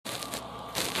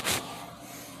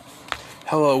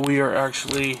Hello, we are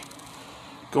actually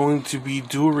going to be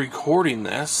dual recording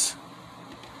this.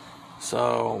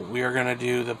 So, we are going to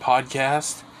do the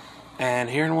podcast, and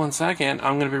here in 1 second,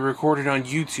 I'm going to be recording on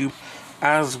YouTube,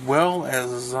 as well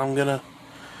as we're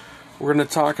going to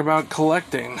talk about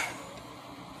collecting.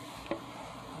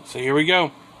 So, here we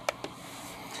go.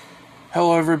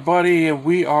 Hello, everybody, and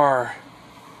we are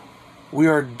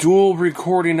dual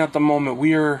recording at the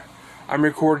moment. I'm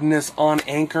recording this on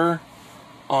Anchor,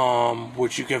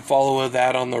 which you can follow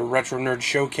that on the Retro Nerd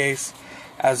Showcase,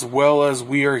 as well as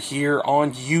we are here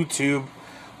on YouTube,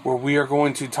 where we are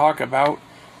going to talk about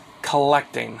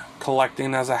collecting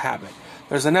as a habit.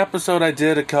 There's an episode I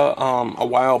did a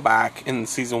while back in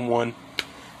season 1,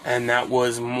 and that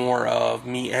was more of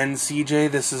me and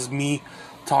CJ. This is me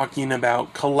talking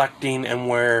about collecting and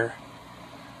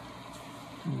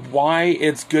why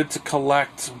it's good to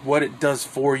collect, what it does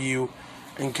for you,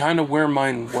 and kind of where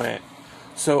mine went.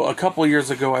 So a couple years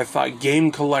ago, I thought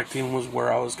game collecting was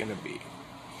where I was going to be.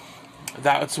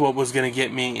 That's what was going to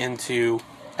get me into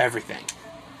everything.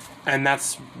 And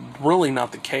that's really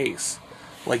not the case.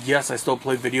 Like, yes, I still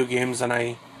play video games, and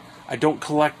I don't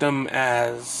collect them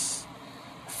as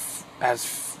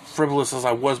frivolous as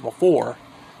I was before.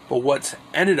 But what's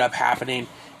ended up happening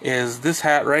is this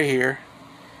hat right here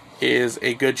is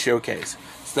a good showcase.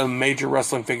 It's the Major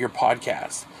Wrestling Figure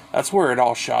Podcast. That's where it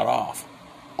all shot off.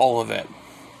 All of it.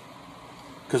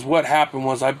 Because what happened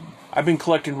was I've been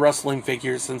collecting wrestling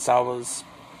figures since I was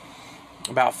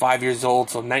about 5 years old.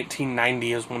 So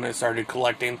 1990 is when I started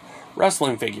collecting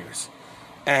wrestling figures.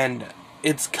 And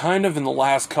it's kind of in the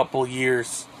last couple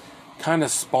years kind of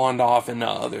spawned off into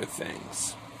other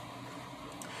things.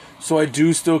 So I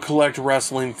do still collect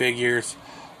wrestling figures,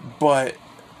 but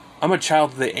I'm a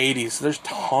child of the 80s, so there's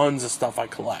tons of stuff I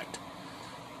collect.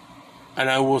 And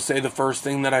I will say the first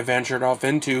thing that I ventured off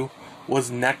into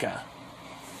was NECA.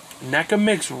 NECA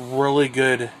makes really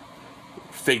good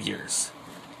figures.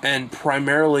 And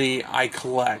primarily I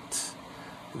collect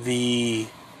the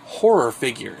horror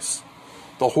figures.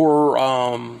 The horror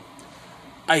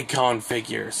icon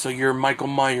figures. So your Michael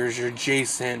Myers, your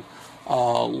Jason,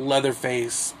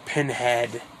 Leatherface,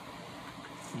 Pinhead,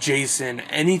 Jason,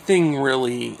 anything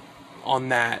really on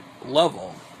that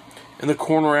level. In the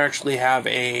corner I actually have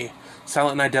a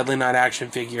Silent Night, Deadly Night action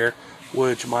figure,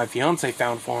 which my fiance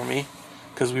found for me,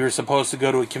 because we were supposed to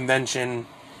go to a convention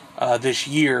this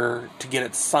year to get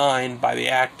it signed by the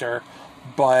actor,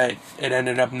 but it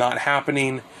ended up not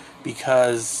happening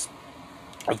because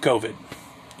of COVID.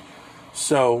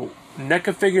 So,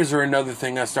 NECA figures are another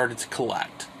thing I started to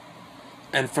collect.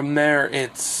 And from there,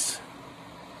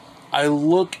 I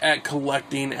look at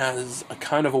collecting as a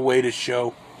kind of a way to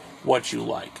show what you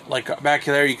like. Like back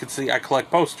there, you can see I collect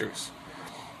posters.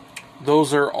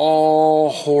 Those are all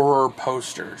horror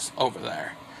posters over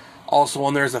there. Also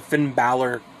on there is a Finn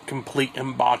Balor complete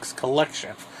in-box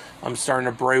collection. I'm starting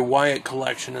a Bray Wyatt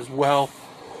collection as well.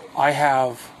 I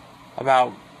have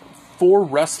about 4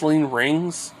 wrestling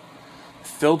rings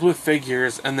filled with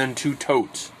figures, and then 2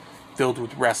 totes filled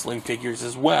with wrestling figures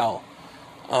as well.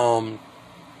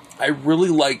 I really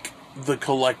like the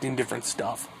collecting different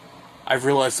stuff. I've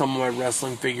realized some of my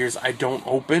wrestling figures I don't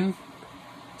open.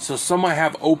 So some I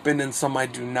have open and some I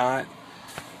do not.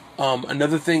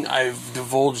 Another thing I've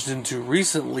divulged into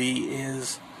recently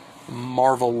is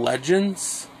Marvel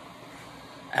Legends.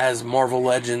 As Marvel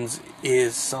Legends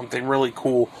is something really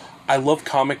cool. I love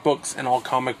comic books and all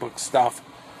comic book stuff.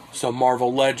 So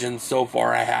Marvel Legends, so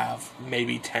far I have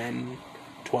maybe 10,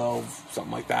 12,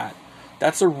 something like that.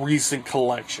 That's a recent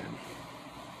collection.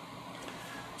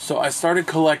 So I started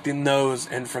collecting those,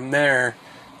 and from there,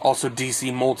 also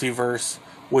DC Multiverse,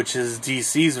 which is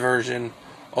DC's version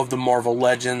of the Marvel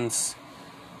Legends.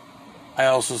 I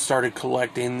also started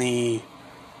collecting the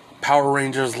Power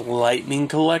Rangers Lightning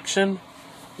Collection,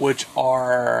 which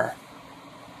are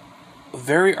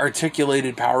very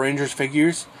articulated Power Rangers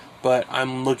figures, but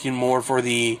I'm looking more for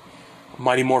the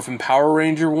Mighty Morphin Power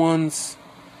Ranger ones.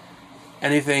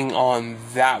 Anything on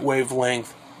that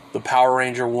wavelength, the Power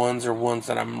Ranger ones are ones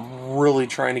that I'm really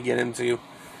trying to get into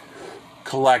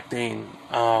collecting.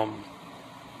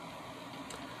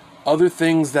 Other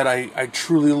things that I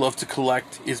truly love to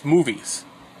collect is movies.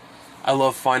 I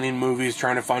love finding movies,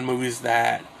 trying to find movies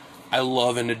that I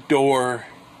love and adore,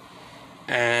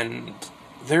 and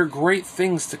they're great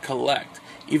things to collect.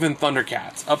 Even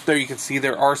Thundercats. Up there you can see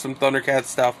there are some Thundercats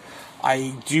stuff.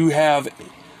 I do have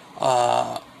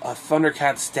a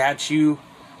Thundercat statue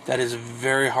that is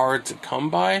very hard to come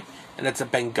by, and it's a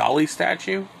Bengali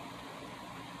statue.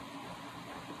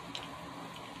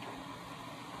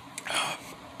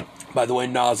 By the way,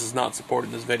 Nas is not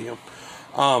supporting this video.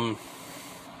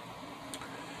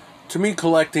 To me,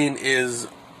 collecting is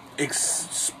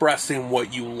expressing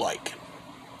what you like.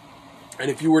 And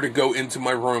if you were to go into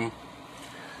my room,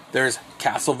 there's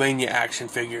Castlevania action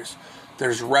figures,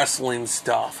 there's wrestling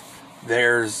stuff,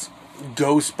 there's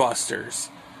Ghostbusters,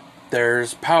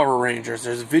 there's Power Rangers,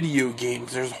 there's video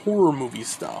games, there's horror movie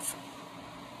stuff.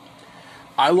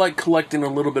 I like collecting a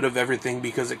little bit of everything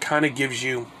because it kind of gives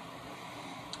you,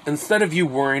 instead of you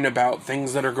worrying about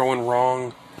things that are going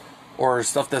wrong or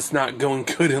stuff that's not going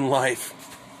good in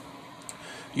life,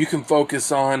 you can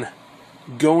focus on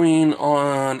going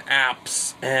on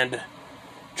apps and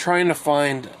trying to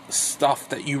find stuff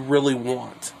that you really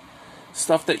want,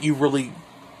 stuff that you really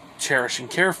cherish and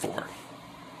care for.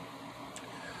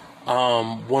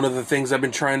 One of the things I've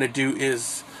been trying to do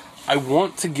is I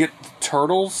want to get the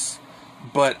turtles,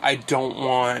 but I don't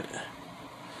want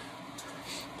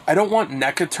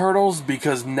NECA turtles,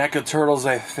 because NECA turtles,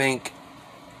 I think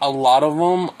a lot of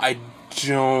them, I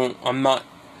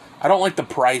don't like the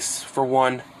price, for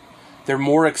one. They're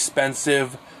more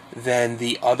expensive than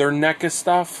the other NECA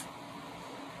stuff.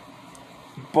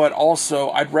 But also,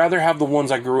 I'd rather have the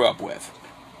ones I grew up with,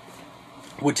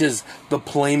 which is the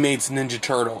Playmates Ninja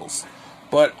Turtles.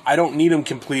 But I don't need them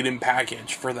complete in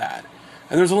package for that.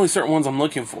 And there's only certain ones I'm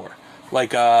looking for.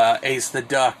 Like Ace the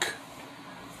Duck,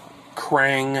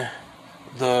 Krang,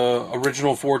 the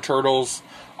original 4 turtles.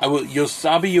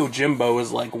 Yosabi Yojimbo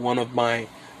is like one of my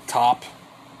top.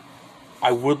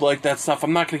 I would like that stuff.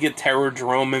 I'm not going to get Terror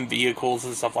Jerome and vehicles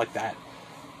and stuff like that.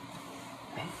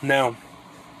 Now,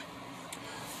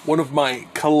 one of my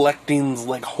collecting's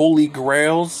like holy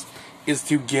grails is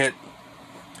to get,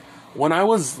 when I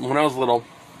was little,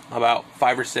 about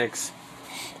 5 or 6,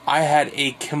 I had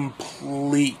a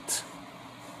complete,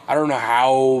 I don't know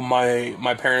how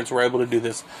my parents were able to do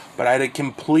this, but I had a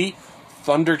complete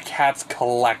Thundercats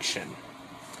collection.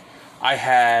 I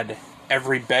had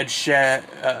every bed sheet,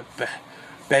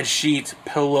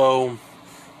 pillow.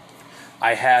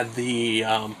 I had the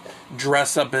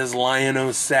dress up as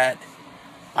Lion-O set.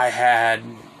 I had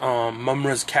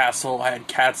Mumra's Castle. I had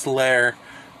Cat's Lair.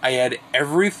 I had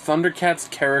every Thundercats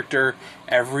character,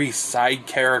 every side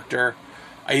character.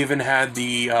 I even had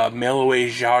the Mail-Away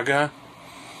Jaga.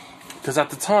 Because at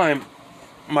the time,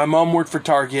 my mom worked for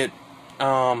Target,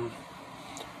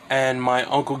 and my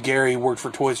Uncle Gary worked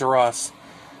for Toys R Us.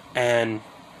 And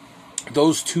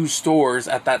those two stores,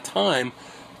 at that time,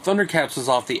 Thundercats was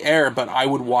off the air, but I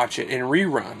would watch it in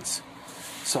reruns.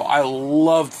 So I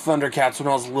loved Thundercats when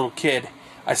I was a little kid.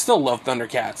 I still love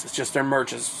Thundercats. It's just their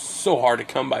merch is so hard to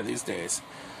come by these days.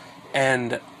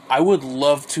 And I would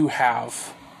love to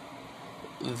have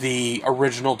the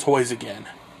original toys again.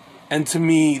 And to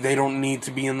me, they don't need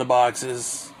to be in the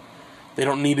boxes. They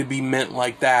don't need to be mint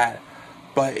like that.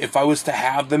 But if I was to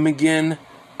have them again,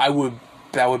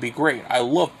 that would be great. I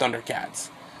love Thundercats.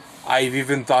 I've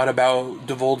even thought about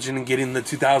divulging and getting the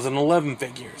 2011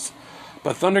 figures.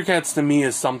 But Thundercats to me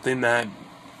is something that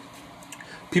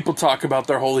people talk about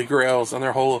their holy grails, and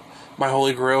my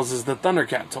holy grails is the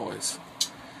Thundercat toys.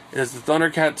 It is the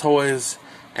Thundercat toys,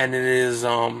 and it is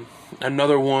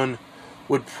another one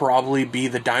would probably be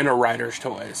the Dino Riders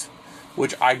toys,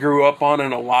 which I grew up on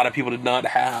and a lot of people did not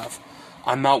have.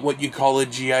 I'm not what you call a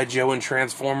G.I. Joe and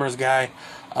Transformers guy.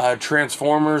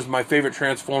 Transformers, my favorite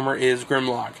Transformer is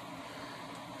Grimlock.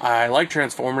 I like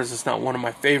Transformers, it's not one of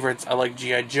my favorites. I like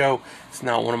G.I. Joe, it's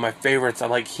not one of my favorites. I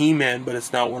like He-Man, but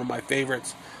it's not one of my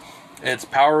favorites. It's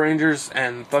Power Rangers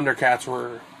and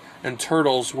Thundercats and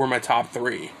Turtles were my top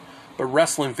 3. But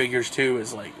wrestling figures too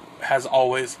has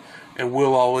always and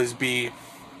will always be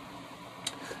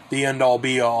the end-all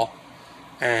be-all.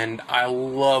 And I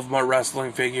love my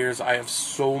wrestling figures. I have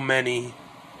so many.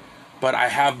 But I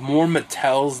have more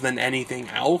Mattels than anything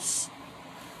else,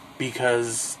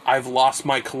 because I've lost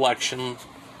my collection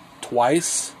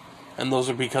twice, and those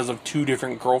are because of 2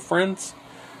 different girlfriends.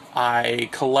 I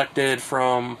collected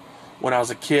from when I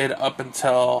was a kid up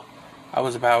until I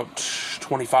was about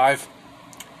 25,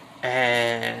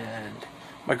 and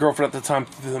my girlfriend at the time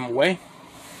threw them away.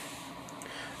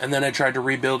 And then I tried to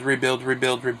rebuild,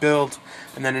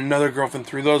 and then another girlfriend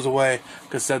threw those away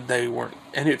because said they weren't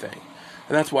anything.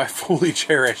 And that's why I fully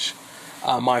cherish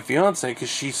my fiance, because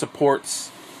she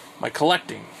supports my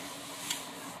collecting,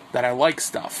 that I like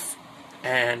stuff.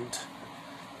 And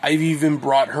I've even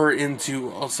brought her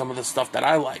into some of the stuff that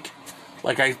I like.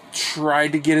 Like, I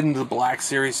tried to get into the Black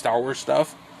Series Star Wars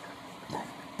stuff,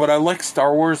 but I like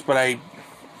Star Wars, but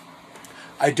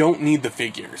I don't need the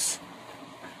figures.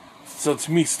 So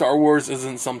to me, Star Wars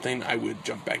isn't something I would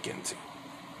jump back into.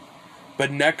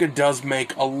 But NECA does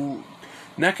make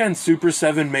NECA and Super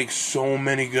 7 make so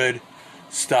many good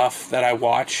stuff that I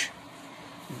watch.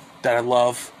 that I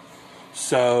love.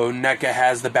 So NECA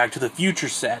has the Back to the Future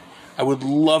set. I would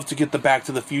love to get the Back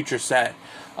to the Future set.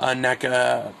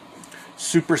 NECA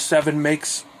Super 7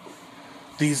 makes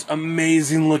these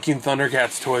amazing looking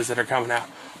Thundercats toys that are coming out.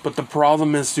 But the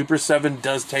problem is Super 7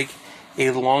 does take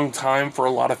a long time for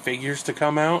a lot of figures to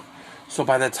come out. So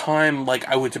by the time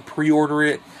I would to pre-order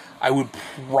it, I would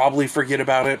probably forget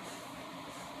about it.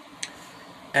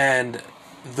 And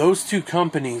those two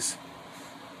companies,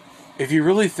 if you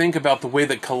really think about the way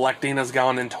that collecting has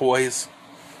gone in toys,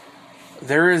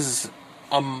 there's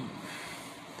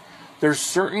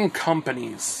certain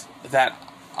companies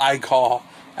that I call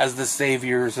as the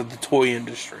saviors of the toy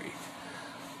industry.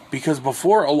 Because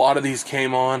before a lot of these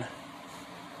came on,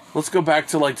 let's go back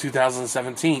to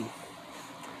 2017,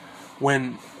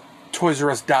 when Toys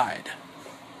R Us died.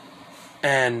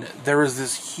 And there was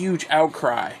this huge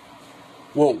outcry.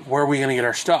 Well, where are we going to get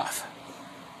our stuff?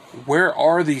 Where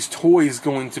are these toys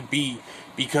going to be?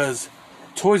 Because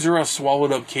Toys R Us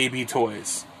swallowed up KB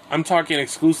Toys. I'm talking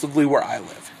exclusively where I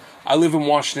live. I live in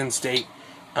Washington State,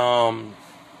 and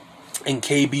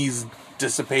KB's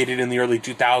dissipated in the early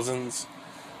 2000s.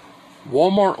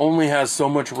 Walmart only has so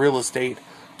much real estate.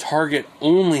 Target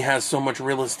only has so much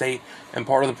real estate. And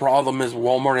part of the problem is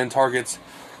Walmart and Target's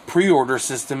pre-order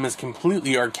system is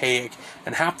completely archaic.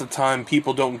 And half the time,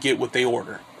 people don't get what they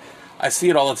order. I see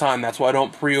it all the time. That's why I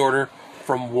don't pre-order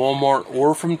from Walmart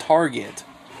or from Target.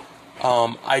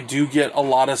 I do get a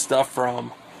lot of stuff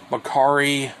from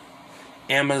Mercari,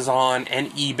 Amazon, and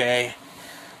eBay.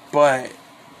 But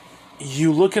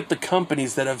you look at the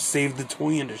companies that have saved the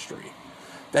toy industry,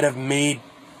 that have made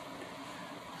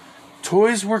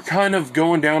toys were kind of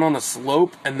going down on a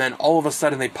slope, and then all of a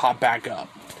sudden they pop back up.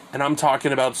 And I'm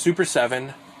talking about Super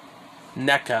 7,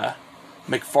 NECA,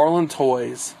 McFarlane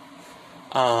Toys,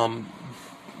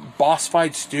 Boss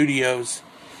Fight Studios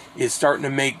is starting to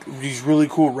make these really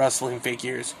cool wrestling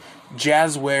figures.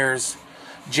 Jazzwares,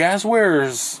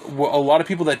 a lot of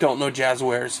people that don't know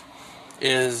Jazzwares,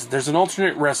 there's an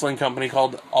alternate wrestling company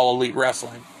called All Elite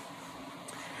Wrestling.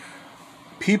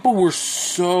 People were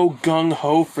so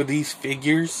gung-ho for these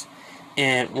figures,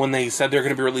 and when they said they're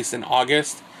going to be released in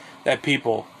August, that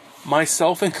people,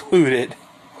 myself included,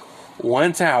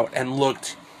 went out and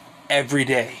looked every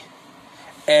day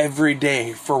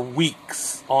for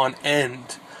weeks on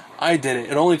end. I did it.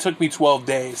 It only took me 12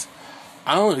 days.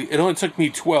 It only took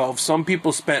me 12. Some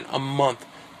people spent a month,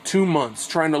 2 months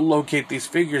trying to locate these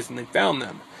figures, and they found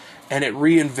them. And it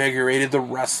reinvigorated the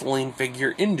wrestling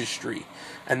figure industry.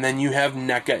 And then you have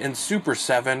NECA and Super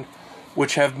 7,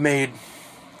 which have made...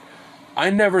 I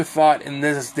never thought in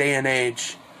this day and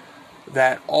age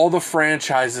that all the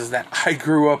franchises that I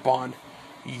grew up on,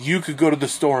 you could go to the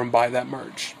store and buy that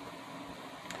merch.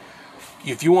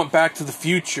 If you want Back to the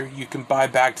Future, you can buy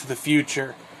Back to the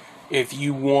Future. If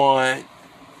you want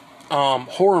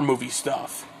horror movie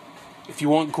stuff, if you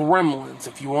want Gremlins,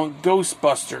 if you want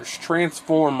Ghostbusters,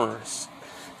 Transformers,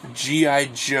 G.I.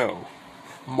 Joe,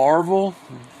 Marvel,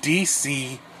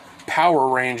 DC, Power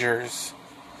Rangers,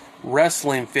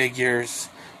 wrestling figures,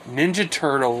 Ninja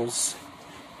Turtles,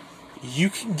 you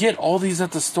can get all these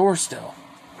at the store still.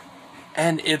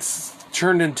 And it's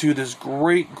turned into this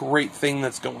great thing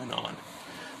that's going on.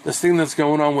 This thing that's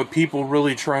going on with people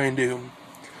really trying to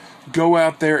go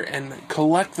out there and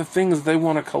collect the things they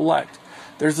want to collect.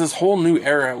 There's this whole new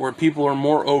era where people are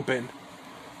more open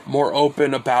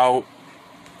about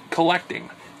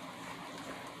collecting.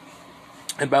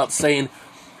 About saying,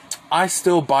 I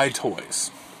still buy toys.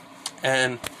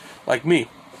 And like me,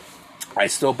 I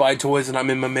still buy toys and I'm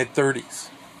in my mid-30s.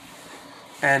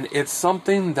 And it's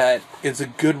something that is a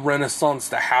good renaissance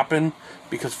to happen,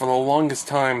 because for the longest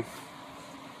time,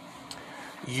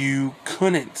 you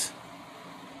couldn't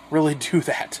really do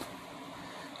that.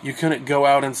 You couldn't go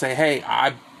out and say, hey,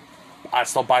 I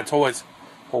still buy toys.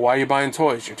 Well, why are you buying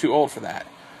toys? You're too old for that.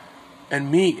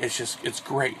 And me, it's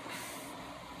great.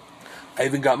 I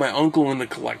even got my uncle into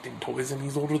collecting toys, and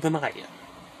he's older than I am.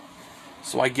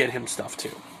 So I get him stuff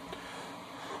too.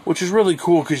 Which is really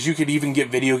cool, because you could even get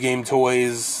video game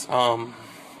toys.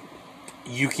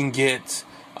 You can get...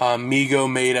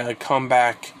 Mego made a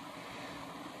comeback,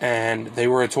 and they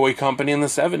were a toy company in the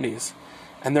 70s.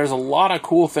 And there's a lot of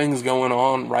cool things going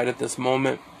on right at this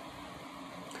moment.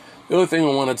 The other thing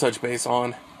I want to touch base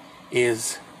on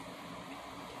is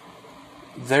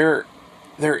there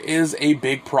is a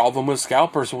big problem with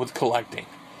scalpers with collecting.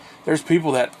 There's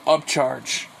people that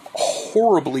upcharge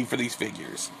horribly for these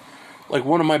figures. Like,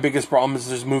 one of my biggest problems is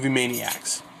there's Movie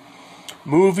Maniacs.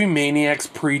 Movie Maniacs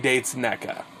predates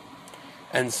NECA.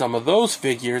 And some of those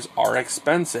figures are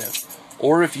expensive.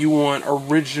 Or if you want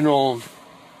original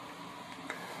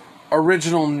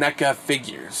original NECA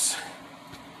figures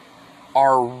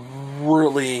are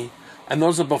really, and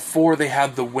those are before they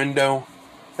had the window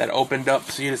that opened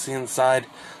up so you to see inside.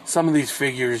 Some of these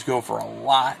figures go for a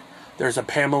lot. There's a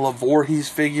Pamela Voorhees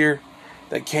figure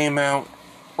that came out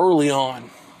early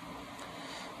on,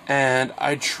 and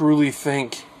I truly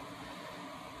think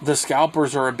the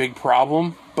scalpers are a big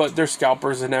problem, but there's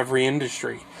scalpers in every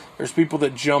industry. There's people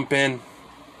that jump in.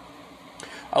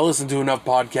 I listen to enough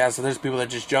podcasts, and there's people that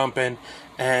just jump in,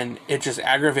 and it just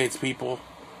aggravates people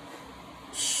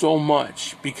so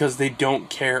much because they don't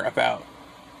care about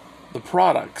the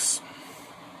products.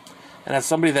 And as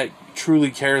somebody that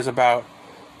truly cares about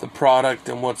the product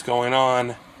and what's going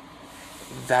on,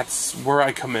 that's where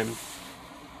I come in.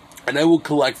 And I will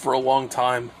collect for a long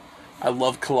time. I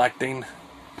love collecting.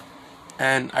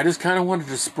 And I just kind of wanted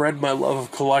to spread my love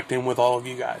of collecting with all of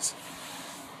you guys.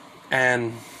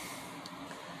 And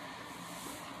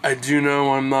I do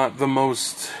know I'm not the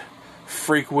most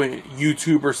frequent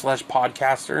YouTuber /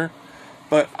 podcaster,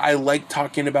 but I like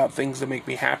talking about things that make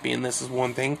me happy, and this is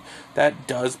one thing that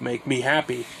does make me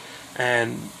happy.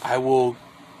 And I will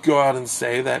go out and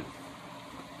say that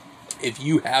if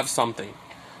you have something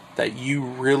that you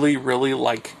really, really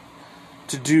like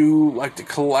to do, like to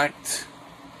collect,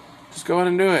 just go ahead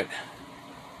and do it.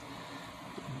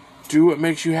 Do what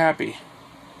makes you happy.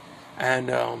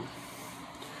 And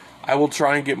I will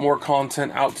try and get more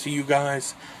content out to you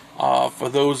guys. For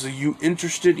those of you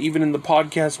interested, even in the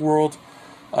podcast world,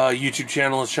 YouTube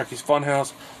channel is Chucky's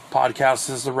Funhouse. Podcast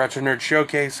is the Retro Nerd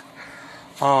Showcase.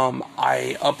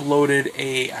 I uploaded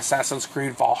a Assassin's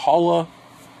Creed Valhalla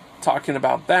talking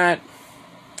about that.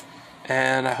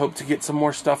 And I hope to get some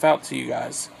more stuff out to you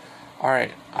guys.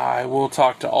 Alright, I will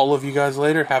talk to all of you guys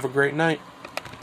later. Have a great night.